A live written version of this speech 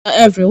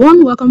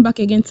Everyone, welcome back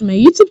again to my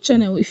YouTube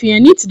channel. If you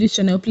are new to this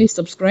channel, please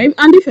subscribe,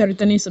 and if you're a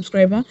returning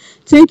subscriber,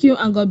 thank you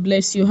and God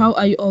bless you. How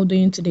are you all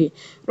doing today?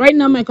 Right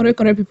now, my correct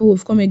people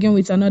have come again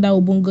with another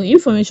Ubungo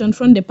information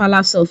from the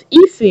Palace of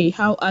Ife.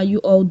 How are you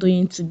all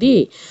doing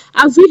today?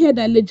 As we heard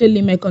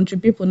allegedly, my country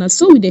people, now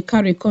so we they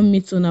carry come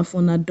meet on a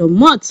phone at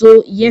domot.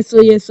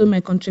 So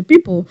my country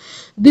people,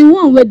 the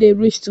one where they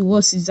reach to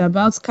us is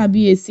about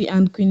Kabiyesi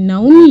and Queen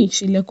Naomi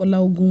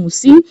Shilekunola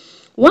Ogunwusi.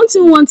 One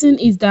thing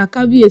is that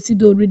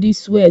Kabiyesi already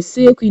swear,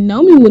 say Queen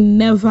Naomi will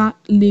never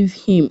leave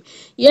him.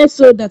 Yes,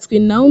 so that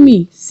Queen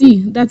Naomi,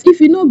 see, that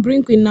if you don't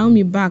bring Queen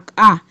Naomi back,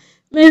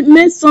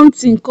 may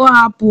something could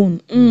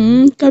happen.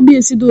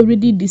 Kabiyesi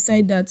already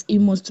decide that he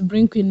must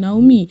bring Queen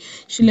Naomi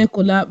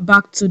Shilekunola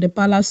back to the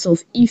palace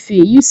of Ife.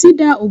 You see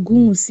that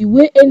Ogunwusi,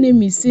 where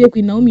enemies say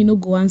Queen Naomi no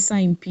go answer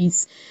in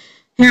peace.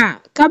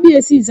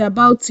 Kabiyesi is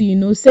about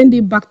to, send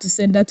it back to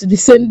sender to the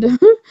sender.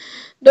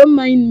 Don't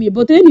mind me.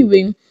 But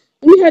anyway,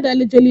 we heard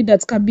allegedly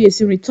that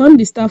Kabiyesi returned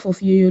the staff of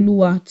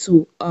Yeyeluwa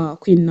to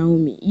Queen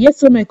Naomi. Yes,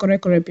 so my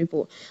correct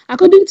people.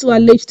 According to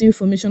alleged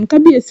information,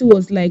 Kabiyesi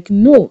was like,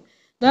 no,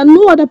 that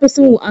no other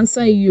person will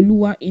answer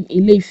Yeyeluwa in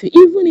Ile-Ife,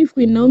 even if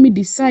Queen Naomi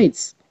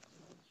decides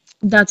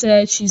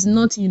that she's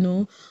not,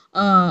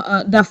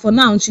 that for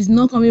now she's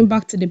not coming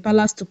back to the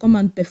palace to come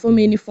and perform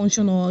any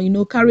function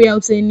or carry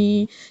out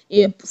any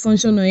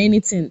function or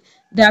anything.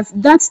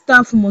 That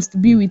staff must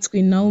be with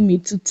Queen Naomi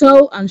to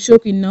tell and show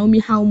Queen Naomi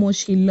how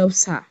much he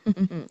loves her.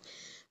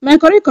 My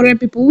correct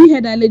people, we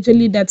heard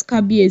allegedly that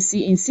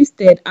Kabiyesi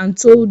insisted and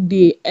told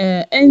the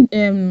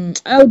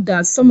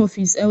elders, some of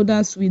his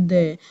elders with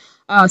the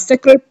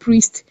sacred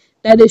priest,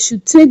 that they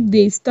should take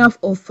the staff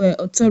of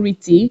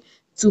authority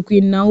to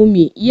Queen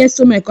Naomi. Yes,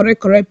 so my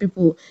correct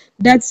people,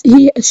 that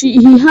he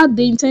had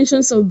the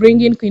intentions of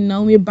bringing Queen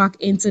Naomi back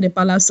into the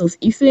palace of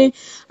Ife,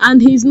 and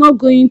he's not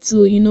going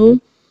to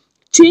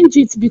change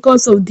it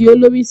because of the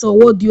Oloris or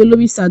what the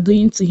Oloris are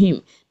doing to him.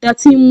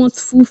 That he must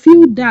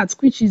fulfill that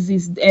which is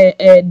his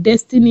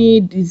destiny,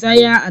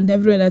 desire, and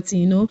every other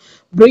thing.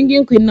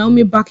 Bringing Queen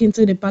Naomi back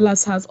into the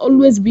palace has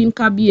always been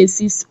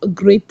Kabiyesi's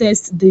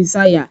greatest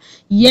desire.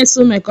 Yes,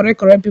 so my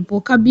correct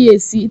people,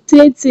 Kabiyesi,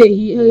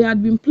 he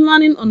had been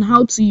planning on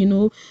how to,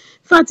 in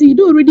fact, he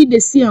do already the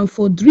see and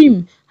for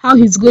dream how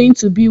he's going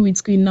to be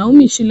with Queen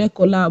Naomi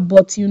Shilekunola,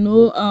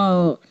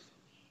 but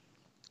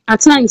at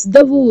times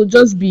devil will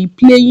just be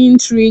playing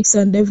tricks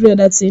and every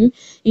other thing.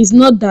 It's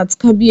not that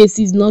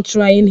Kabiyesi is not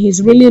trying,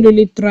 he's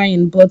really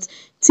trying, but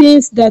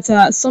things that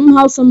are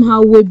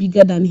somehow way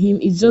bigger than him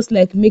is just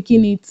like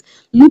making it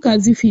look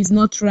as if he's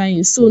not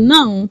trying. So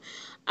now,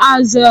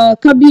 as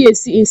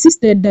Kabiyesi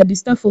insisted that the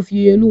staff of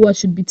Yeyeluwa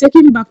should be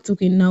taken back to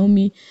Queen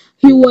Naomi,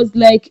 he was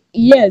like,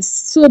 yes,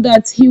 so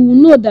that he will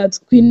know that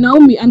Queen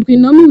Naomi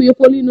will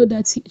equally know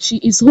that she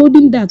is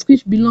holding that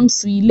which belongs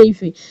to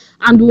Ile-Ife,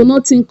 and will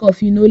not think of,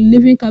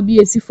 leaving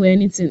Kabiyesi for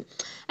anything.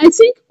 I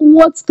think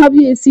what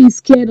Kabiyesi is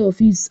scared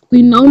of is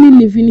Queen Naomi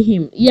leaving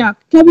him. Yeah,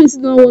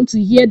 Kabiyesi don't want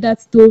to hear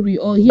that story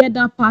or hear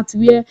that part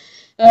where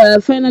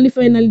finally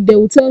they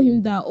will tell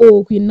him that,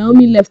 oh, Queen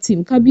Naomi left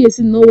him.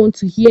 Kabiyesi no want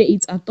to hear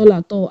it at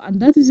all, and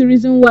that is the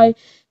reason why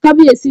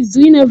Kabiyesi is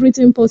doing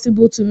everything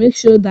possible to make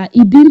sure that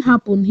it didn't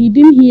happen. He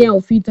didn't hear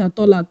of it at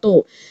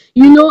all.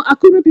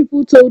 Akure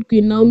people told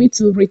Queen Naomi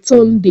to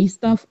return the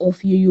staff of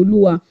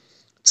Yeyeluwa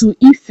to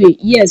Ife.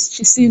 Yes,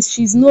 since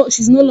she's no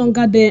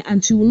longer there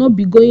and she will not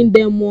be going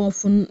there more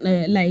often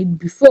like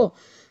before.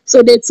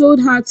 So they told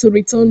her to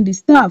return the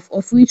staff,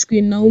 of which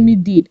Queen Naomi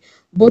did.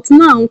 But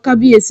now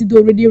Kabiyesi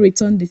already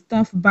returned the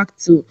staff back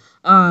to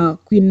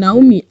Queen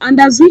Naomi. And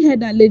as we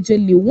heard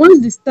allegedly,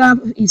 once the staff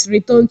is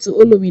returned to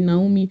Olori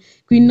Naomi,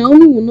 Queen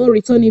Naomi will not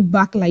return it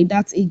back like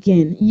that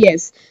again.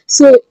 Yes.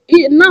 So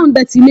now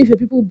that Ile-Ife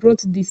people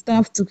brought the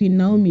staff to Queen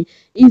Naomi,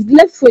 it's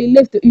left for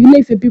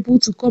Ile-Ife people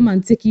to come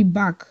and take it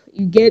back.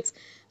 You get?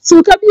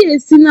 So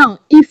Kabiyesi now,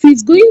 if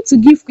he's going to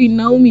give Queen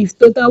Naomi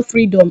total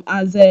freedom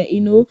as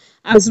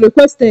as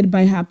requested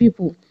by her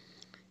people,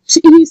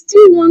 he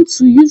still wants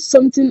to use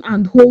something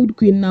and hold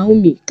Queen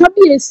Naomi.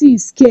 Kabiyesi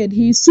is scared.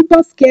 He is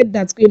super scared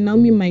that Queen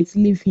Naomi might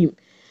leave him.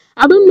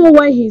 I don't know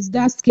why he's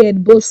that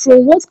scared, but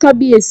from what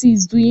Kabiyesi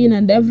is doing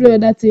and every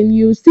other thing,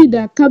 you see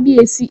that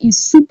Kabiyesi is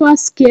super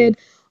scared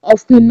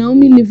of Queen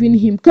Naomi leaving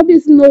him.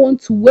 Kabiyesi no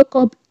want to wake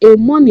up a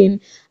morning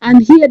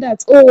and hear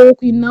that, oh,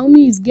 Queen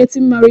Naomi is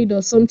getting married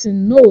or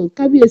something. No,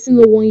 Kabiyesi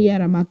no want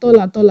hear him at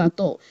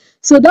all.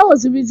 So that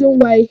was the reason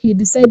why he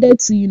decided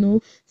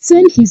to,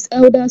 send his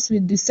elders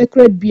with the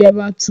sacred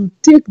bearer to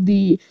take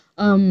the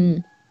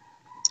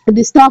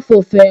staff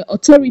of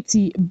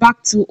authority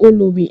back to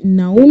Olori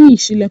Naomi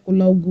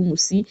Shilekunola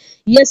Ogunwusi.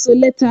 Yes, so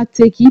let her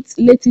take it,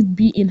 let it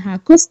be in her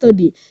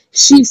custody.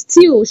 She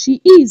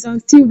is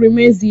and still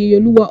remains the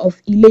Yeyeluwa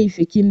of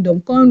Ile-Ife kingdom.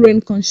 Come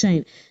rain, come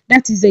shine.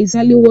 That is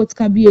exactly what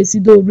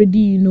Kabiyesi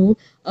already,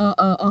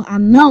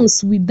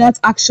 announced with that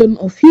action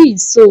of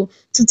his. So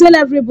to tell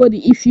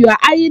everybody, if you are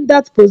eyeing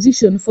that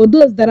position, for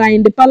those that are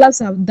in the palace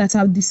that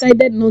have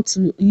decided not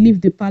to leave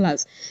the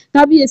palace,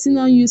 Kabiyesi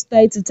now use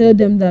style to tell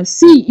them that,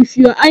 see, if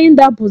you are eyeing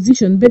that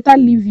position, better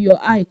leave your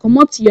eye, come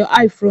out your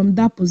eye from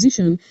that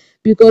position,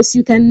 because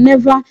you can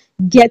never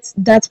get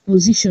that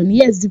position.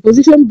 Yes, the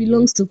position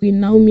belongs to Queen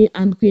Naomi,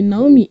 and Queen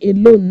Naomi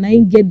alone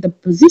now get the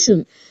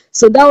position.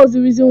 So that was the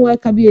reason why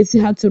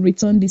Kabiyesi had to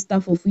return the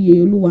staff of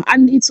Yeyeluwa.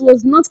 And it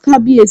was not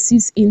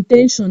Kabiyesi's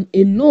intention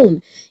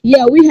alone.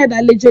 Yeah, we heard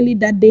allegedly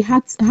that they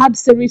had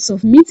series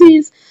of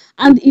meetings,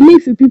 and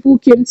Ile-Ife people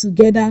came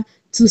together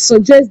to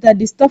suggest that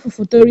the staff of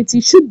authority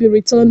should be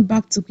returned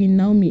back to Queen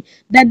Naomi.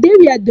 That they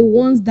were the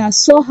ones that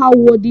saw how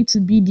worthy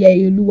to be their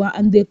Yeyeluwa,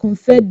 and they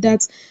conferred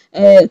that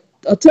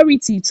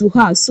authority to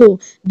her. So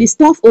the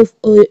staff of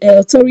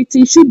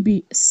authority should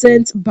be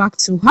sent back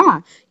to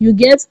her. You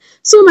get?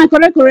 So my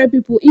correct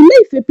people,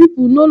 Ile-Ife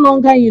people no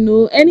longer,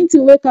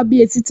 anything where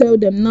Kabiyesi tell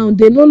them now,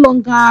 they no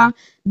longer,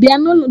 they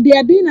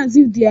are doing as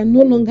if they are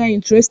no longer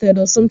interested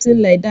or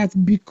something like that,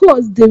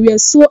 because they were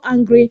so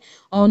angry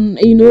on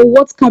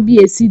what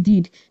Kabiyesi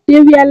did. They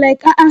were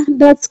like,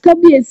 that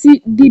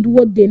Kabiyesi did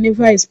what they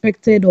never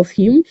expected of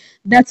him,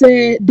 that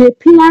they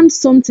planned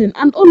something,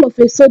 and all of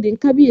a sudden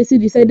Kabiyesi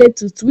decided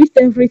to twist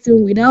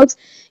everything without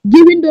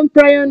giving them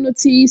prior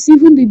notice.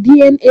 Even the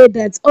DNA,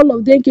 that all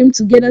of them came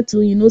together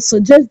to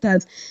suggest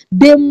that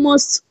they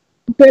must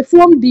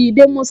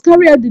they must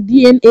carry out the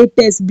DNA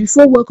test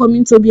before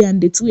welcoming Tobi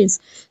and the twins.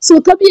 So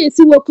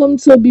Kabiyesi welcomed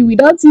Tobi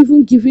without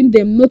even giving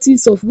them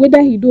notice of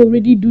whether he'd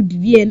already do the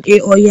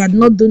DNA or he had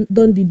not done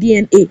the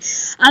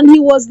DNA. And he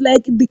was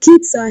like, the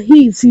kids are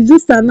his. He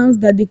just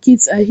announced that the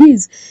kids are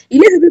his.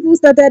 11 people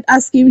started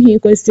asking him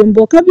questions,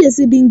 but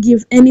Kabiyesi didn't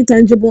give any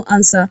tangible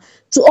answer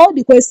to all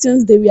the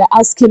questions they were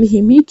asking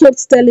him. He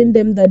kept telling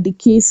them that the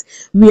kids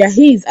were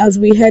his, as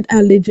we heard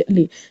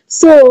allegedly.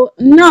 So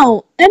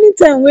now,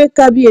 anytime where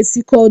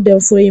Kabiyesi called them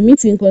for a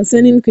meeting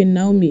concerning Queen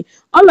Naomi,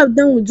 all of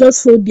them would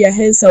just fold their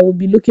hands and will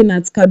be looking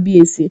at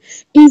Kabiyesi.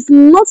 It's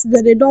not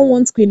that they don't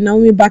want Queen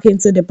Naomi back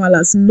into the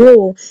palace.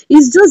 No,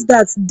 it's just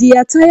that they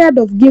are tired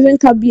of giving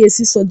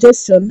Kabiyesi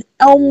suggestion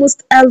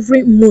almost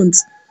every month.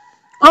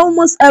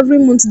 Almost every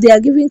month they are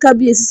giving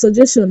Kabiyesi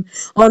suggestion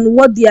on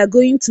what they are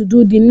going to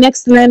do, the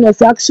next line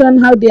of action,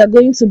 how they are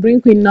going to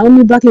bring Queen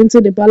Naomi back into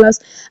the palace,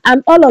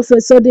 and all of a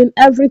sudden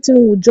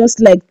everything will just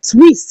like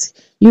twist.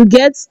 You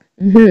get?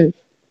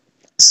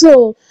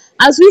 So,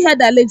 as we heard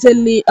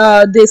allegedly,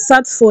 they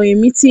sat for a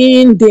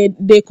meeting.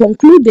 They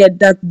concluded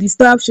that the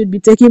staff should be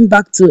taken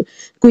back to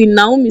Queen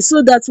Naomi,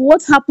 so that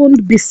what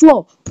happened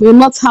before will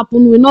not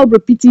happen, will not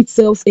repeat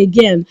itself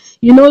again.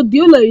 The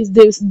OLORIs,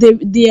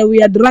 they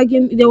were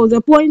dragging. There was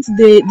a point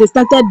they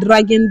started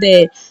dragging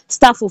the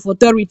staff of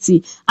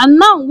authority, and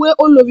now where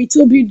Olori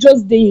Tobi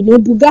just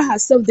buga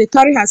herself, they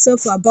carry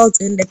herself about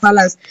in the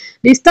palace.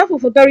 The staff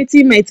of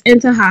authority might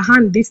enter her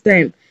hand this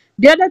time.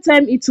 The other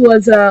time it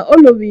was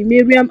Olori,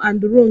 Mariam, and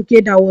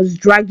Ronke that was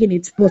dragging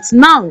it. But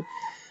now,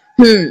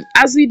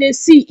 as we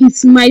see,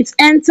 it might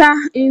enter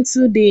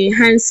into the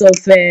hands of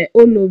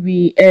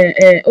Olori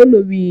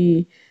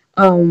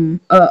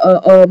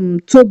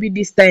Tobi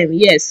this time.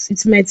 Yes,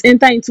 it might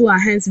enter into her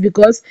hands,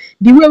 because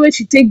the way where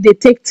she take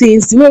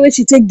things, the way where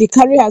she take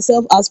carry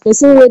herself as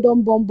person where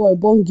don't born boy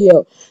born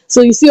girl.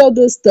 So you see all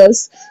those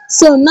stuff.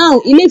 So now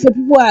Ile-Ife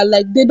people are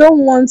like, they don't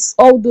want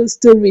all those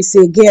stories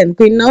again.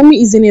 Queen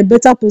Naomi is in a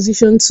better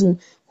position to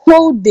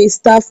hold the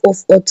staff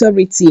of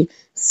authority.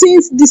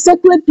 Since the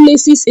sacred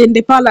places in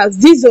the palace,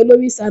 these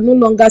Oloris are no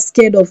longer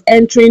scared of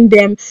entering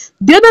them.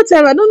 The other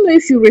time, I don't know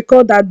if you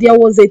recall that there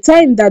was a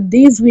time that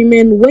these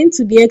women went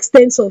to the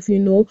extent of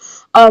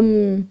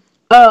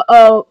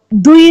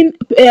doing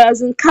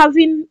as in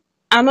carving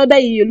another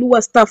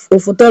Yeyeluwa staff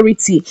of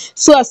authority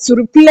so as to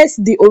replace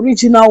the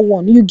original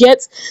one. You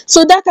get?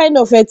 So that kind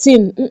of a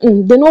thing,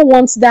 they don't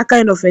want that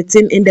kind of a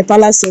thing in the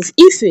palace of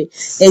Ife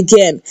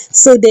again.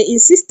 So they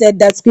insisted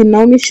that Queen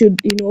Naomi should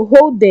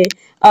hold the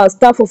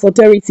staff of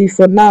authority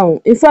for now.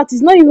 In fact,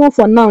 it's not even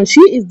for now. She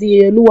is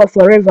the Yeyeluwa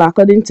forever,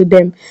 according to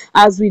them,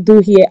 as we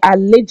do here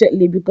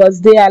allegedly,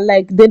 because they are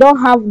like, they don't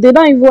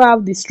even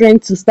have the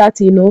strength to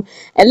start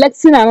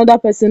electing another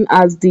person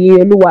as the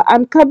Yeyeluwa.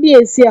 And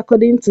Kabiyesi,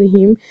 according to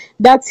him,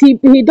 that he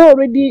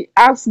already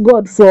asked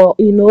God for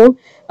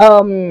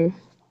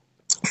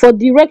for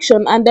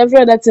direction and every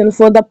other thing,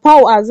 for the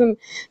power, as in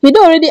he'd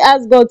already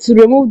asked God to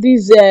remove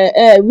this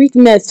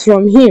weakness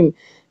from him.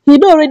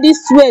 He'd already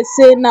swear,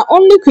 say, now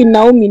only Queen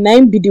Naomi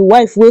na be the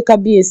wife where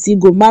Kabiyesi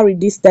go marry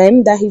this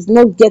time, that he's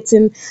not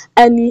getting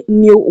any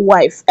new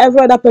wife.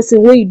 Every other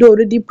person where he'd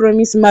already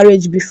promised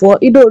marriage before,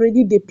 he'd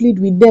already they plead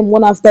with them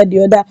one after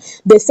the other.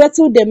 They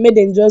settled them, made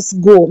them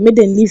just go, made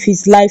them live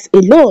his life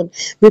alone,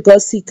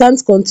 because he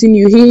can't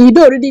continue. He'd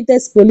already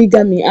test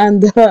polygamy,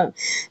 and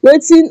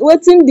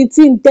waiting the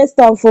thing test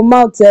am for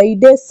mouth, he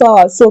dey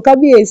sour. So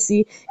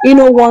Kabiyesi,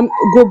 want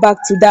go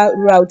back to that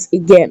route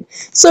again.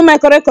 So my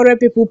correct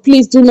people,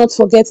 please do not not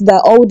forget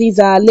that all these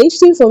are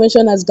alleged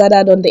information as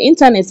gathered on the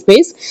internet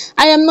space.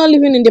 I am not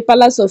living in the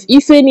palace of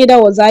Ife, neither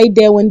was I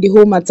there when the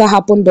whole matter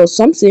happened or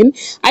something.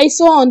 I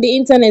saw on the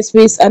internet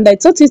space and I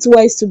thought it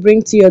wise to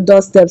bring to your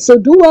doorstep. So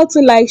do well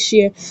to like,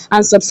 share,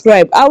 and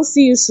subscribe. I'll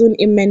see you soon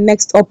in my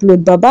next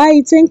upload. Bye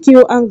bye. Thank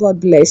you and God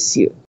bless you.